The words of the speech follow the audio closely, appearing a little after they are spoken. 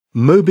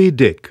Moby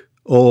Dick,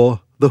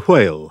 or The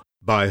Whale,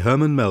 by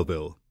Herman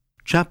Melville.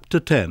 Chapter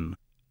 10.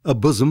 A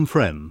Bosom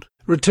Friend.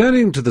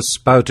 Returning to the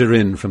Spouter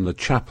Inn from the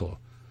chapel,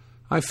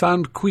 I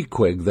found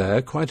Queequeg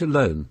there quite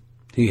alone,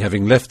 he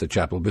having left the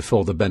chapel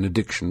before the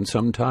benediction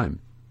some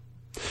time.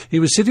 He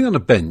was sitting on a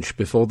bench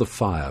before the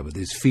fire with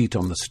his feet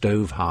on the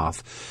stove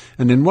hearth,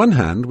 and in one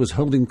hand was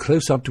holding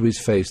close up to his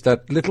face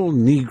that little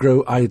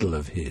negro idol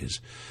of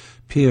his,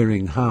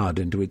 peering hard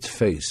into its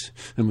face,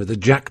 and with a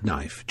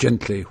jackknife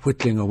gently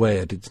whittling away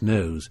at its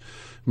nose,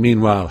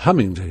 meanwhile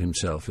humming to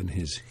himself in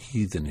his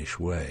heathenish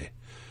way.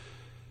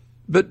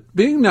 But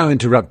being now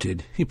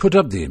interrupted, he put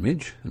up the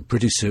image, and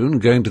pretty soon,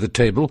 going to the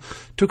table,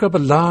 took up a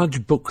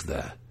large book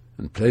there,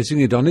 and placing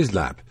it on his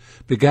lap,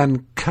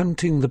 began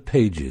counting the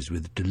pages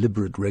with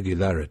deliberate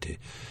regularity,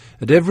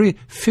 at every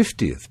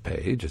 50th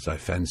page, as I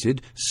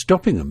fancied,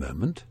 stopping a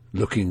moment,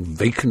 looking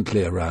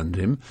vacantly around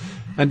him,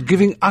 and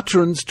giving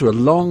utterance to a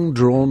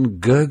long-drawn,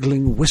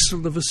 gurgling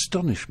whistle of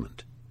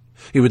astonishment.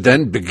 He would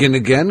then begin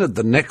again at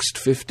the next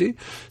 50,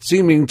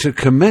 seeming to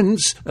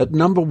commence at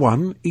number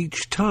 1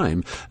 each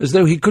time, as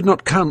though he could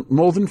not count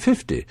more than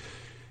 50,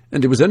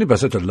 and it was only by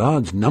such a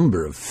large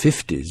number of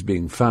 50s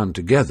being found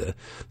together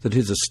that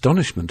his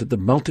astonishment at the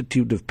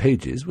multitude of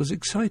pages was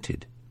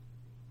excited.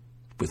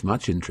 With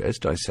much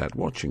interest I sat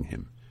watching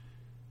him.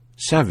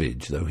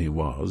 Savage though he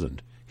was,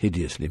 and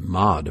hideously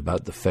marred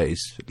about the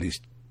face, at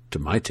least to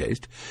my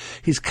taste,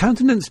 his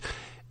countenance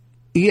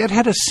yet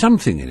had a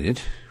something in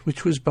it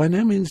which was by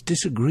no means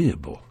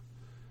disagreeable.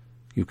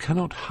 You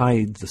cannot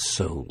hide the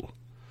soul.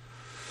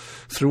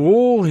 Through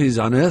all his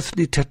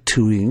unearthly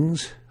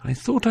tattooings, I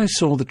thought I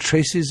saw the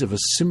traces of a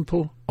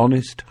simple,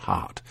 honest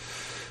heart,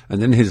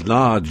 and in his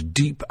large,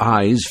 deep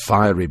eyes,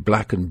 fiery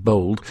black and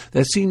bold,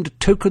 there seemed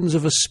tokens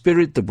of a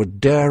spirit that would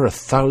dare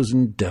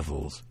 1,000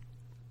 devils.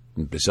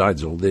 And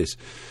besides all this,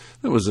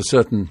 there was a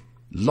certain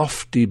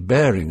lofty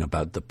bearing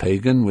about the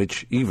pagan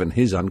which even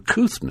his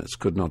uncouthness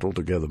could not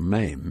altogether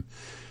maim.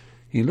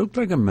 He looked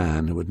like a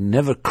man who had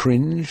never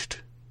cringed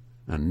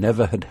and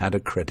never had had a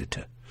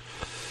creditor.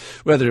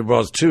 Whether it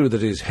was, too,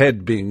 that his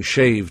head being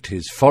shaved,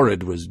 his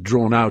forehead was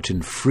drawn out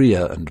in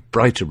freer and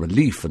brighter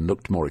relief and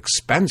looked more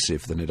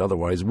expansive than it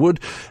otherwise would,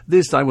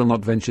 this I will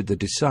not venture to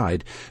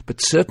decide, but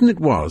certain it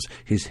was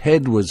his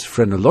head was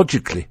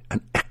phrenologically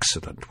an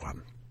excellent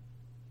one.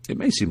 It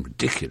may seem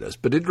ridiculous,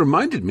 but it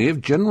reminded me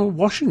of General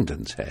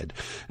Washington's head,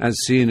 as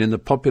seen in the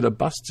popular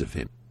busts of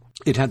him.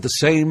 It had the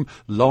same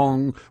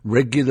long,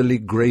 regularly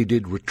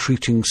graded,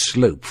 retreating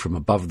slope from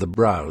above the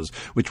brows,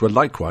 which were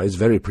likewise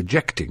very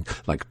projecting,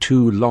 like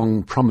 2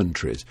 long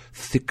promontories,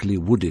 thickly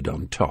wooded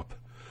on top.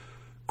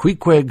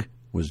 Queequeg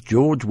was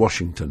George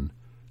Washington,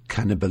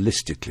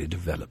 cannibalistically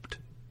developed.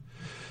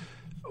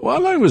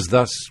 While I was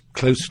thus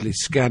closely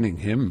scanning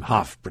him,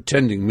 half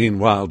pretending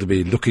meanwhile to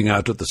be looking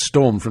out at the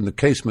storm from the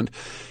casement,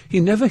 he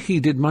never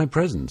heeded my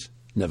presence,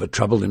 never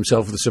troubled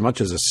himself with so much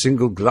as a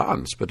single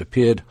glance, but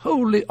appeared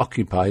wholly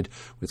occupied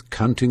with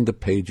counting the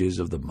pages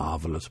of the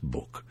marvellous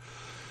book.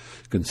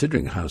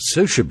 Considering how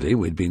sociably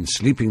we'd been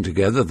sleeping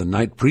together the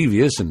night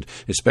previous, and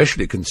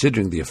especially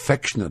considering the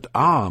affectionate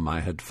arm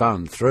I had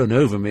found thrown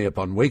over me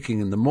upon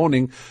waking in the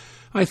morning,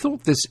 I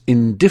thought this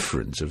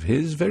indifference of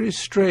his very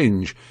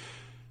strange.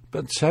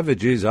 But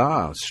savages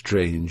are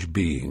strange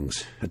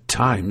beings. At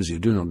times you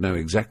do not know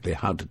exactly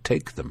how to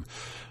take them.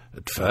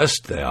 At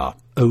first they are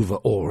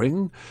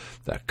overawing.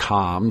 Their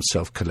calm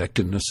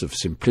self-collectedness of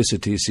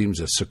simplicity seems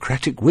a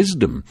Socratic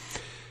wisdom.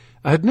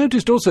 I had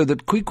noticed also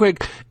that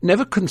Queequeg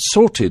never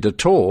consorted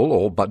at all,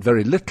 or but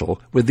very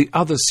little, with the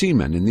other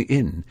seamen in the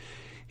inn.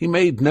 He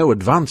made no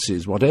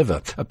advances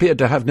whatever, appeared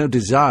to have no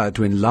desire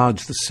to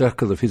enlarge the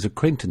circle of his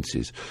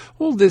acquaintances.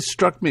 All this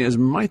struck me as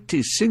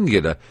mighty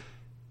singular.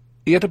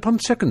 Yet upon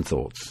second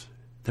thoughts,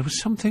 there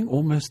was something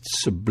almost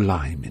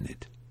sublime in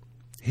it.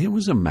 Here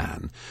was a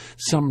man,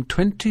 some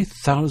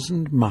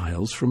 20,000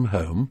 miles from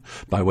home,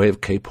 by way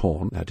of Cape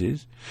Horn, that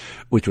is,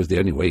 which was the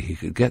only way he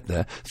could get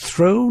there,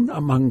 thrown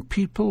among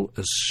people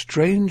as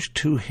strange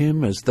to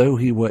him as though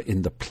he were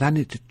in the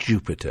planet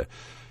Jupiter,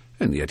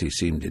 and yet he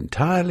seemed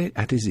entirely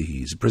at his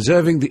ease,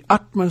 preserving the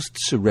utmost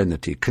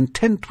serenity,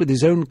 content with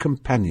his own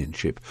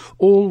companionship,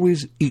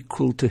 always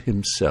equal to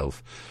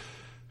himself.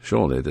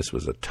 Surely this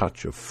was a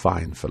touch of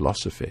fine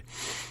philosophy,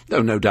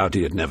 though no doubt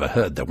he had never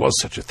heard there was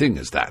such a thing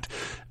as that.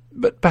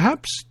 But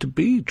perhaps to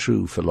be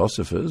true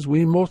philosophers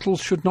we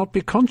mortals should not be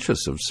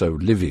conscious of so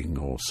living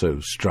or so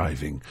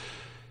striving.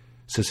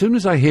 So soon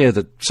as I hear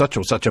that such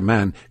or such a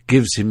man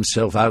gives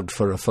himself out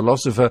for a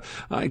philosopher,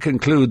 I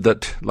conclude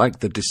that, like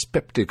the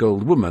dyspeptic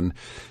old woman,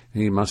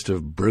 he must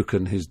have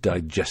broken his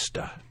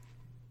digester.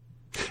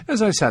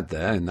 As I sat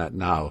there in that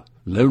now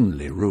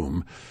lonely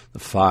room, the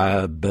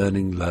fire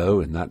burning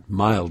low in that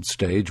mild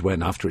stage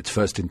when, after its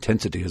first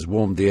intensity has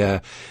warmed the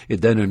air,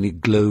 it then only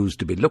glows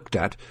to be looked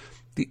at,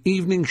 the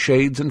evening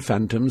shades and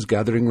phantoms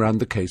gathering round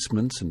the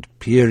casements and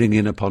peering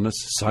in upon us,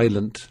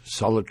 silent,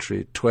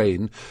 solitary,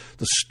 twain,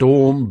 the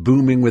storm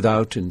booming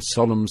without in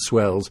solemn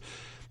swells,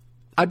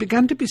 I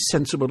began to be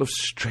sensible of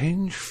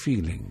strange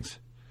feelings.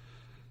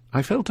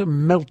 I felt a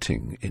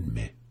melting in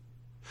me.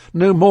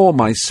 No more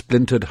my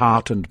splintered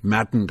heart and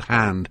maddened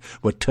hand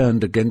were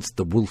turned against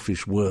the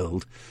wolfish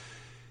world.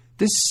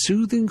 This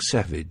soothing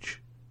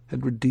savage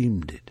had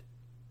redeemed it.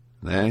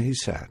 There he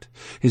sat,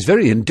 his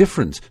very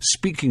indifference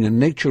speaking a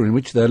nature in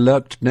which there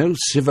lurked no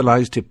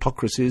civilized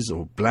hypocrisies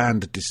or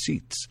bland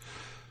deceits.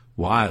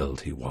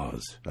 Wild he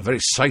was, a very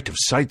sight of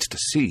sights to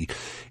see,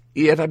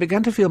 yet I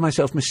began to feel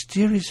myself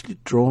mysteriously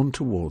drawn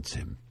towards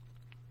him.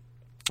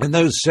 And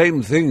those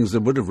same things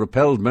that would have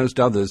repelled most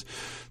others,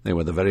 they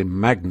were the very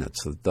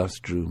magnets that thus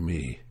drew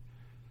me.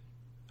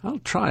 I'll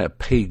try a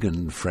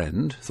pagan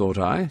friend, thought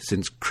I,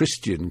 since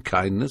Christian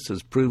kindness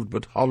has proved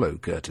but hollow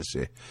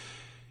courtesy.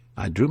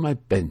 I drew my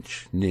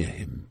bench near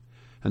him,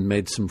 and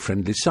made some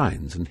friendly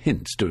signs and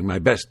hints, doing my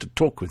best to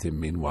talk with him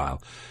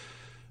meanwhile.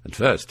 At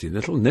first he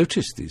little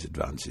noticed these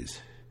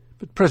advances,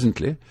 but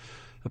presently,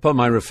 upon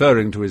my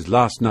referring to his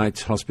last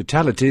night's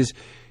hospitalities,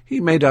 he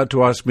made out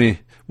to ask me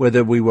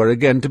whether we were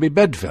again to be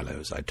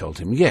bedfellows. I told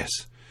him yes,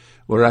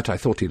 whereat I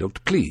thought he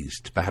looked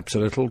pleased, perhaps a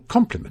little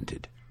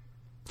complimented.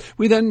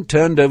 We then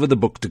turned over the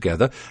book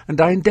together, and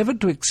I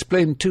endeavoured to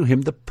explain to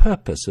him the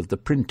purpose of the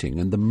printing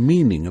and the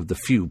meaning of the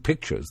few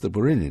pictures that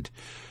were in it.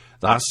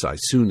 Thus I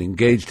soon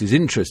engaged his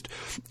interest,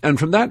 and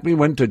from that we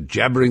went to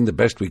jabbering the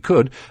best we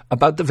could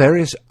about the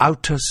various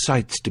outer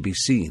sights to be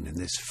seen in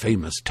this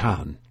famous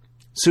town.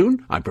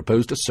 Soon I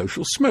proposed a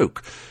social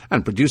smoke,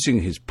 and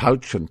producing his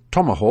pouch and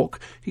tomahawk,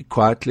 he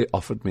quietly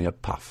offered me a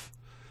puff.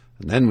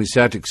 And then we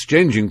sat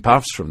exchanging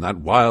puffs from that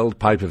wild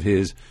pipe of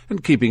his,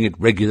 and keeping it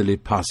regularly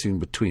passing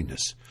between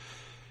us.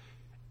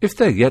 If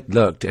there yet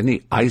lurked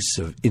any ice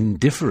of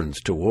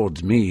indifference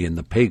towards me in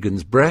the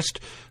pagan's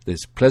breast,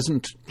 this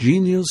pleasant,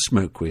 genial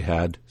smoke we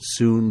had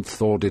soon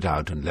thawed it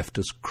out and left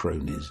us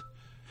cronies.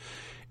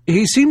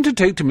 He seemed to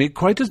take to me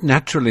quite as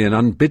naturally and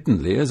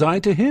unbiddenly as I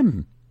to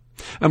him.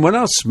 And when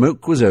our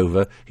smoke was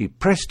over, he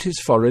pressed his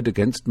forehead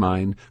against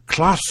mine,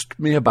 clasped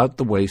me about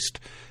the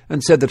waist,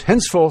 and said that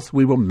henceforth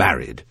we were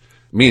married,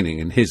 meaning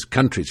in his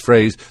country's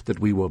phrase that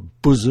we were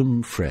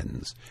bosom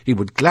friends. He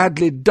would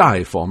gladly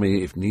die for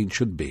me if need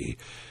should be.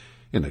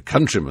 In a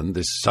countryman,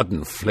 this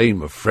sudden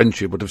flame of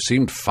friendship would have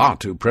seemed far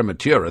too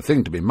premature a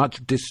thing to be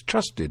much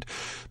distrusted,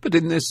 but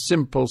in this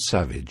simple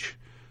savage,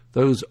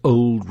 those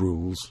old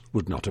rules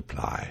would not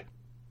apply.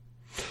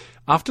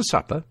 After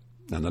supper,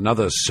 and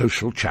another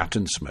social chat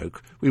and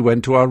smoke, we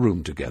went to our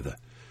room together.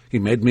 He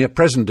made me a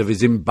present of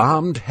his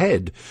embalmed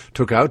head,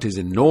 took out his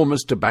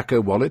enormous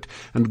tobacco wallet,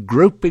 and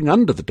groping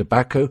under the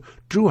tobacco,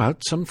 drew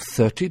out some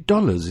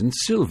 $30 in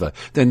silver,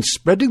 then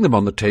spreading them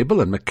on the table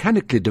and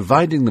mechanically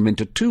dividing them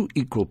into 2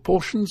 equal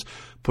portions,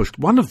 pushed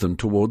one of them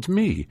towards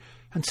me,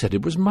 and said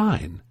it was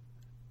mine.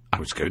 I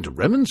was going to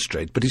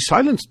remonstrate, but he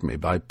silenced me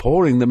by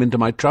pouring them into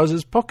my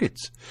trousers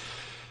pockets.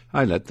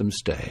 I let them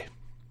stay.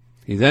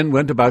 He then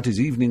went about his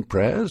evening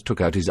prayers,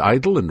 took out his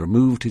idol, and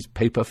removed his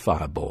paper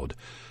fireboard.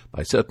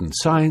 By certain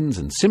signs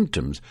and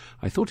symptoms,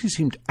 I thought he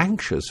seemed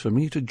anxious for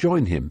me to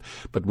join him,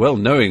 but well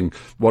knowing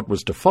what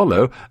was to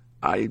follow,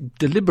 I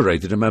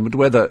deliberated a moment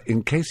whether,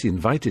 in case he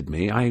invited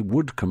me, I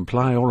would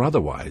comply or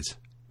otherwise.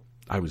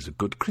 I was a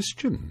good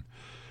Christian,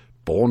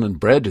 born and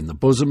bred in the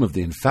bosom of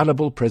the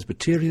infallible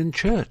Presbyterian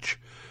Church.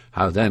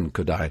 How then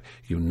could I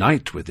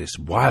unite with this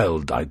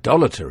wild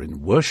idolater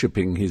in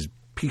worshipping his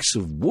piece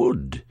of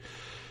wood?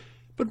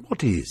 But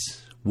what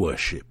is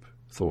worship,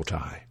 thought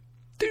I?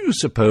 Do you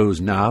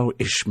suppose now,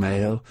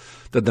 Ishmael,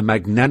 that the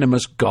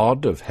magnanimous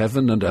God of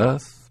heaven and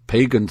earth,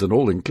 pagans and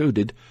all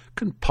included,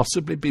 can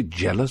possibly be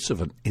jealous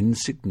of an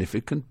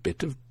insignificant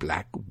bit of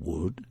black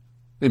wood?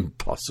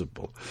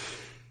 Impossible.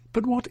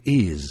 But what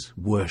is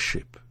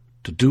worship?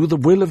 To do the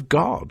will of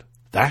God,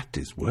 that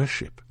is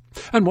worship.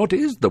 And what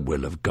is the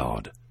will of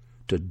God?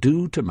 To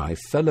do to my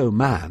fellow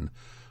man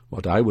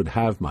what I would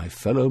have my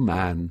fellow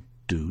man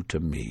do to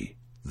me.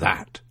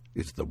 That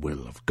is the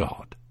will of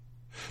God.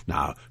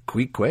 Now,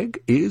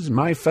 Queequeg is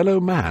my fellow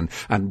man,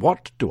 and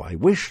what do I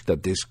wish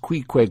that this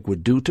Queequeg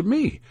would do to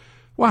me?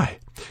 Why,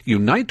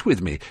 unite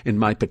with me in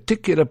my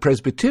particular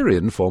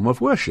Presbyterian form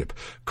of worship.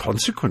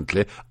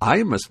 Consequently,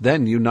 I must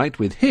then unite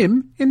with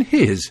him in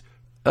his.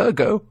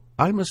 Ergo,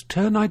 I must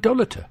turn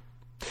idolater.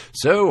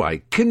 So I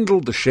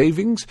kindled the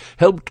shavings,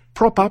 helped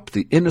prop up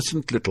the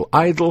innocent little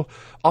idol,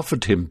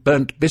 offered him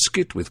burnt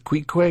biscuit with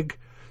Queequeg,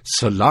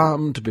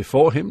 salaamed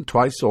before him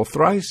twice or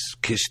thrice,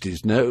 kissed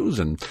his nose,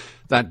 and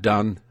that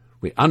done,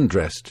 we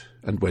undressed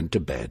and went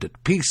to bed,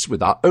 at peace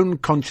with our own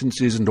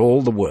consciences and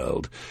all the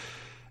world.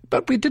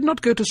 But we did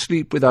not go to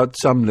sleep without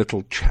some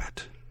little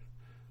chat.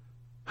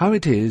 How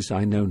it is,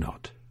 I know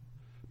not,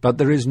 but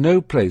there is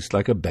no place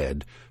like a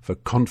bed for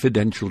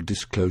confidential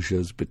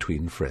disclosures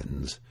between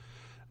friends.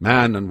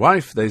 Man and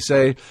wife, they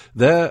say,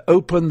 there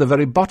open the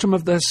very bottom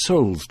of their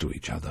souls to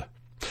each other.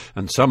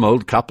 And some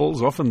old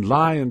couples often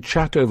lie and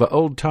chat over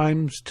old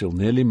times till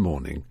nearly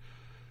morning.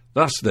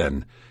 Thus,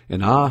 then,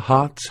 in our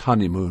heart's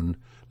honeymoon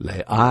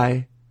lay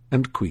I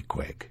and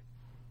Queequeg,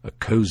 a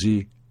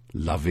cosy,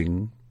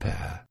 loving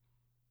pair.